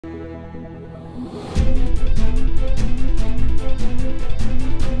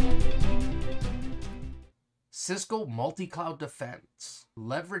Cisco Multicloud Defense,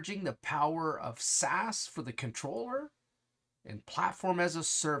 leveraging the power of SaaS for the controller and platform as a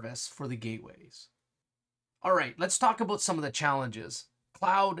service for the gateways. All right, let's talk about some of the challenges.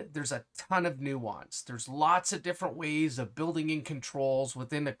 Cloud, there's a ton of nuance. There's lots of different ways of building in controls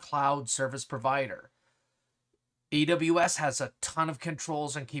within a cloud service provider. AWS has a ton of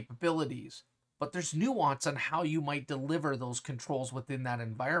controls and capabilities, but there's nuance on how you might deliver those controls within that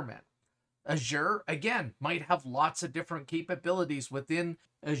environment. Azure, again, might have lots of different capabilities within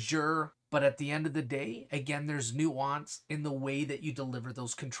Azure, but at the end of the day, again, there's nuance in the way that you deliver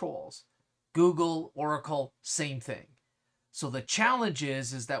those controls. Google, Oracle, same thing. So the challenge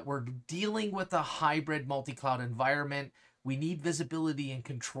is that we're dealing with a hybrid multi-cloud environment. We need visibility and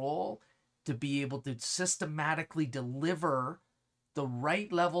control to be able to systematically deliver the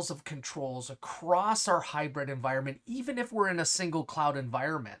right levels of controls across our hybrid environment, even if we're in a single cloud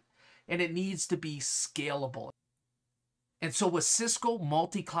environment. And it needs to be scalable. And so with Cisco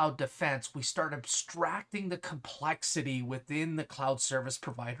Multicloud Defense, we start abstracting the complexity within the cloud service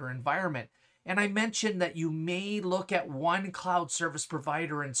provider environment. And I mentioned that you may look at one cloud service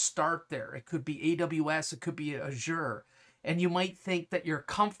provider and start there. It could be AWS, it could be Azure. And you might think that you're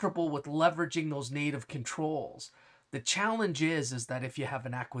comfortable with leveraging those native controls. The challenge is that if you have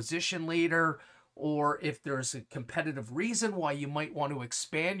an acquisition later, or if there's a competitive reason why you might want to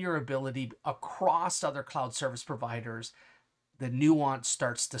expand your ability across other cloud service providers, the nuance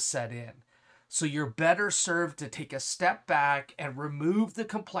starts to set in. So you're better served to take a step back and remove the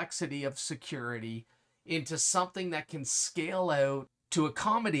complexity of security into something that can scale out to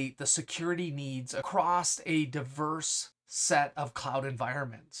accommodate the security needs across a diverse set of cloud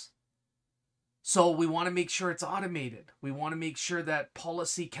environments. So we want to make sure it's automated. We want to make sure that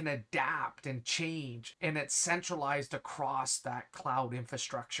policy can adapt and change and it's centralized across that cloud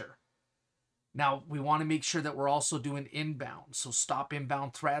infrastructure. Now, we want to make sure that we're also doing inbound. So stop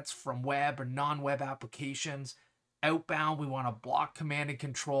inbound threats from web or non-web applications. Outbound, we want to block command and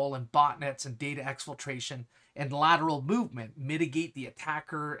control and botnets and data exfiltration. And lateral movement, mitigate the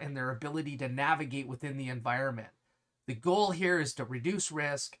attacker and their ability to navigate within the environment. The goal here is to reduce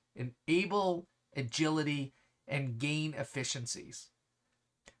risk, enable agility, and gain efficiencies.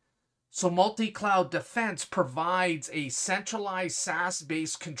 So Multicloud Defense provides a centralized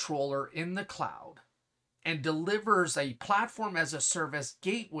SaaS-based controller in the cloud and delivers a platform as a service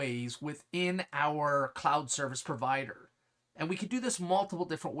gateways within our cloud service provider. And we can do this multiple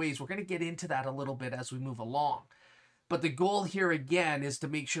different ways. We're going to get into that a little bit as we move along. But the goal here again is to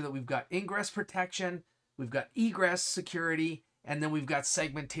make sure that we've got ingress protection, we've got egress security, and then we've got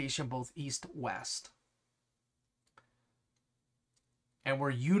segmentation both east-west. And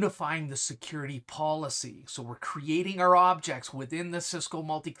we're unifying the security policy. So we're creating our objects within the Cisco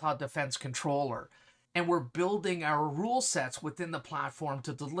Multicloud Defense controller. And we're building our rule sets within the platform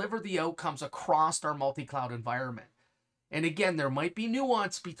to deliver the outcomes across our multi-cloud environment. And again, there might be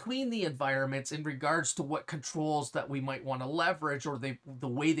nuance between the environments in regards to what controls that we might want to leverage or the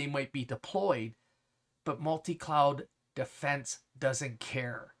way they might be deployed. But multi-cloud Defense doesn't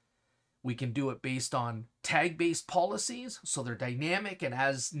care. We can do it based on tag-based policies, so they're dynamic, and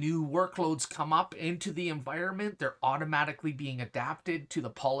as new workloads come up into the environment, they're automatically being adapted to the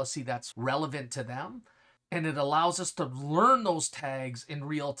policy that's relevant to them. And it allows us to learn those tags in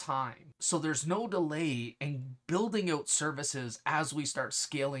real time. So there's no delay in building out services as we start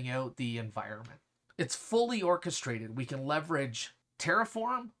scaling out the environment. It's fully orchestrated. We can leverage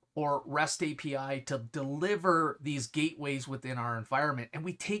Terraform or REST API to deliver these gateways within our environment. And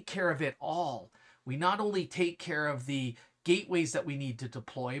we take care of it all. We not only take care of the gateways that we need to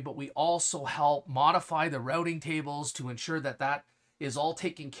deploy, but we also help modify the routing tables to ensure that that is all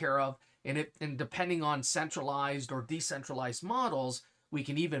taken care of. And depending on centralized or decentralized models, we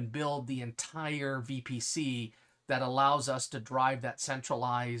can even build the entire VPC that allows us to drive that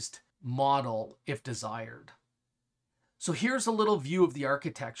centralized model if desired. So here's a little view of the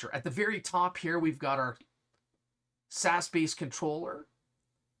architecture. At the very top here, we've got our SaaS-based controller,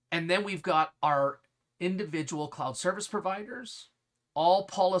 and then we've got our individual cloud service providers. All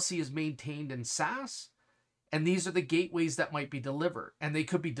policy is maintained in SaaS, and these are the gateways that might be delivered. And they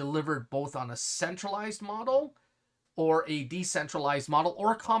could be delivered both on a centralized model or a decentralized model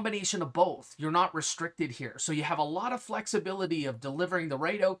or a combination of both. You're not restricted here. So you have a lot of flexibility of delivering the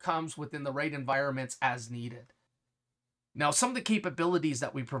right outcomes within the right environments as needed. Now, some of the capabilities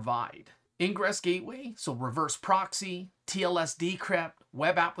that we provide: Ingress gateway, so reverse proxy, TLS decrypt,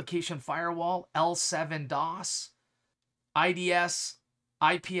 web application firewall, L7 DOS, IDS,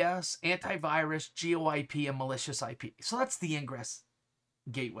 IPS, antivirus, GeoIP, and malicious IP. So that's the ingress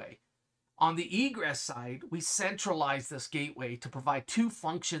gateway. On the egress side, we centralize this gateway to provide two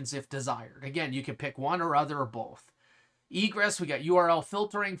functions if desired. Again, you can pick one or other or both. Egress, we got URL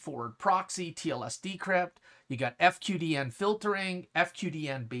filtering, forward proxy, TLS decrypt. You got FQDN filtering,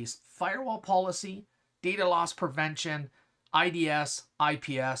 FQDN-based firewall policy, data loss prevention, IDS,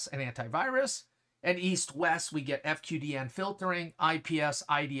 IPS, and antivirus. And east-west, we get FQDN filtering, IPS,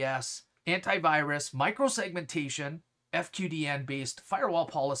 IDS, antivirus, microsegmentation, FQDN-based firewall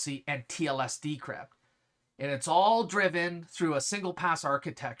policy, and TLS decrypt. And it's all driven through a single-pass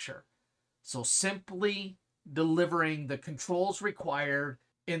architecture. So simply delivering the controls required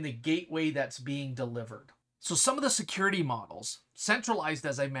in the gateway that's being delivered. So some of the security models, centralized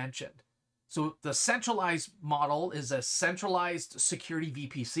as I mentioned. So the centralized model is a centralized security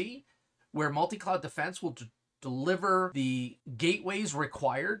VPC where Multicloud Defense will deliver the gateways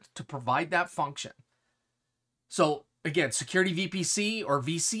required to provide that function. So again, security VPC or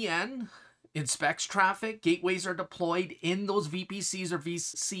VCN inspects traffic. Gateways are deployed in those VPCs or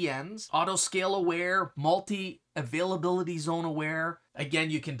VCNs. Auto scale aware, multi-availability zone aware.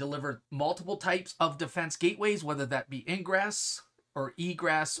 Again, you can deliver multiple types of defense gateways, whether that be ingress or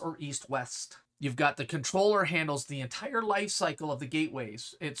egress or east-west. You've got the controller handles the entire life cycle of the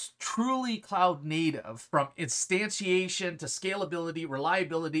gateways. It's truly cloud native, from instantiation to scalability,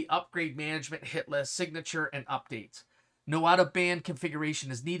 reliability, upgrade management, hit list, signature, and updates. No out-of-band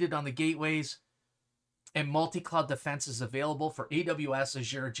configuration is needed on the gateways, and Multicloud Defense is available for AWS,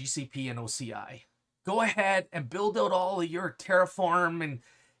 Azure, GCP, and OCI. Go ahead and build out all of your Terraform and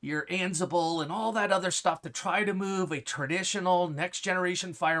your Ansible and all that other stuff to try to move a traditional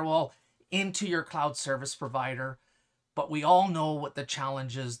next-generation firewall into your cloud service provider. But we all know what the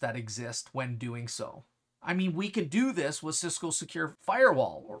challenges that exist when doing so. I mean, we can do this with Cisco Secure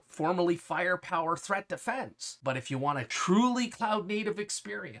Firewall, or formerly Firepower Threat Defense. But if you want a truly cloud-native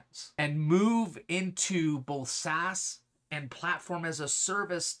experience and move into both SaaS and platform as a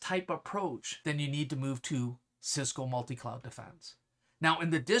service type approach, then you need to move to Cisco Multicloud Defense. Now, in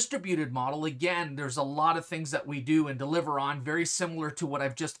the distributed model, again, there's a lot of things that we do and deliver on very similar to what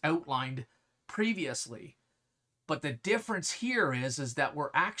I've just outlined previously. But the difference here is that we're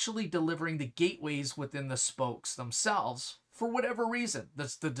actually delivering the gateways within the spokes themselves for whatever reason.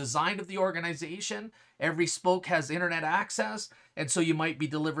 That's the design of the organization. Every spoke has internet access, and so you might be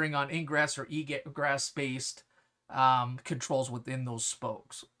delivering on ingress or egress-based controls within those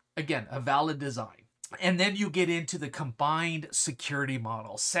spokes. Again, a valid design. And then you get into the combined security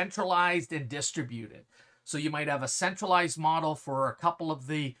model, centralized and distributed. So you might have a centralized model for a couple of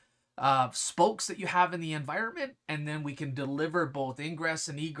the spokes that you have in the environment, and then we can deliver both ingress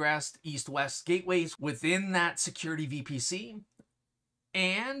and egress, east-west gateways within that security VPC.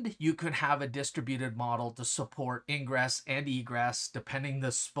 And you could have a distributed model to support ingress and egress, depending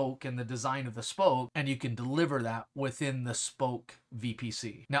the spoke and the design of the spoke, and you can deliver that within the spoke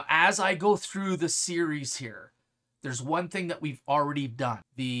VPC. Now, as I go through the series here, there's one thing that we've already done.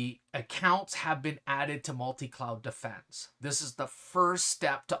 The accounts have been added to Multicloud Defense. This is the first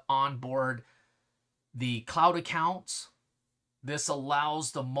step to onboard the cloud accounts. This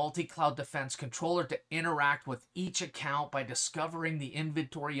allows the Multicloud Defense controller to interact with each account by discovering the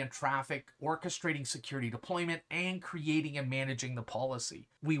inventory and traffic, orchestrating security deployment, and creating and managing the policy.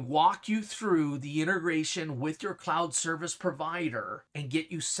 We walk you through the integration with your cloud service provider and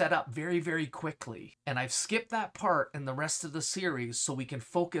get you set up very, very quickly. And I've skipped that part in the rest of the series so we can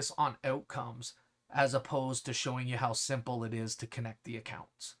focus on outcomes as opposed to showing you how simple it is to connect the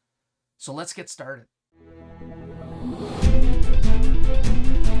accounts. So let's get started.